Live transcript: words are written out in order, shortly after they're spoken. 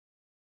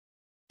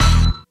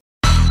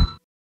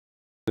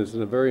is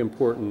in a very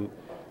important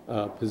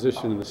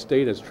position in the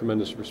state, has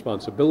tremendous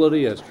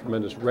responsibility, has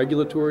tremendous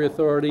regulatory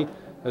authority,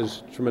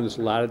 has tremendous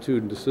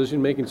latitude in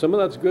decision making. Some of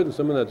that's good and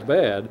some of that's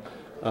bad.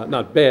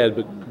 Not bad,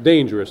 but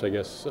dangerous, I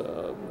guess,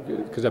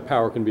 because that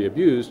power can be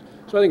abused.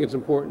 So I think it's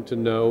important to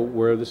know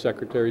where the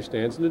Secretary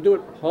stands and to do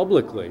it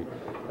publicly.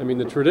 I mean,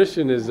 the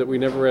tradition is that we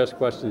never ask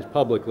questions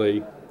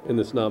publicly in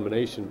this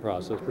nomination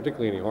process,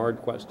 particularly any hard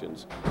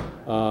questions.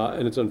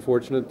 And it's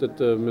unfortunate that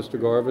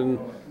Mr. Garvin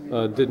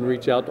didn't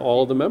reach out to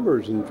all of the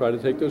members and try to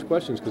take those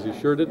questions, because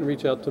he sure didn't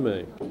reach out to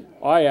me.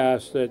 I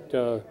asked that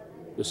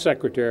the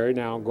Secretary,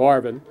 now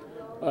Garvin,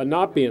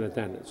 not be in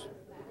attendance.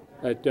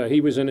 That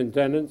he was in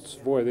attendance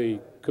for the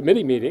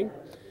committee meeting,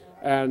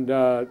 and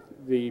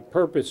the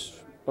purpose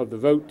of the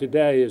vote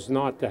today is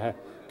not to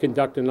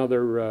conduct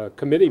another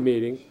committee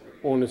meeting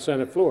on the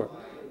Senate floor.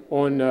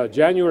 On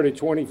January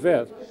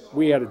 25th,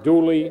 we had a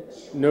duly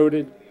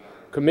noted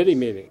committee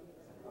meeting,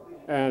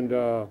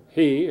 and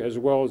he, as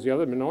well as the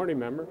other minority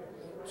member,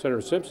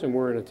 Senator Simpson,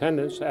 were in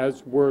attendance,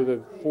 as were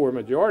the four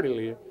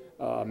majority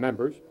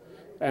members,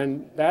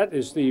 and that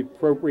is the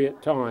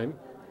appropriate time,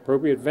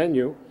 appropriate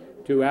venue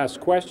to ask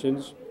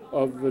questions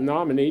of the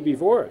nominee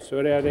before us.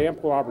 So they had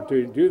ample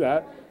opportunity to do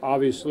that.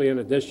 Obviously, in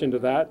addition to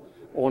that,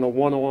 on a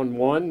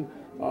one-on-one,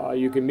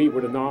 you can meet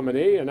with a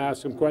nominee and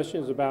ask them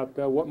questions about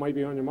what might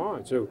be on your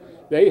mind. So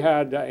they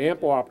had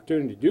ample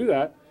opportunity to do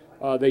that.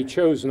 They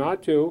chose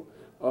not to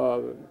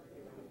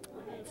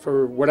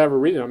for whatever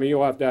reason. I mean,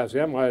 you'll have to ask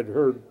them. I had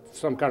heard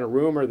some kind of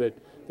rumor that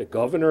the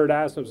governor had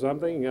asked them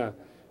something.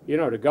 You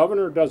know, the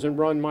governor doesn't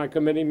run my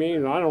committee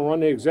meeting. I don't run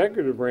the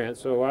executive branch,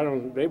 so I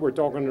don't. They were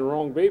talking to the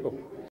wrong people.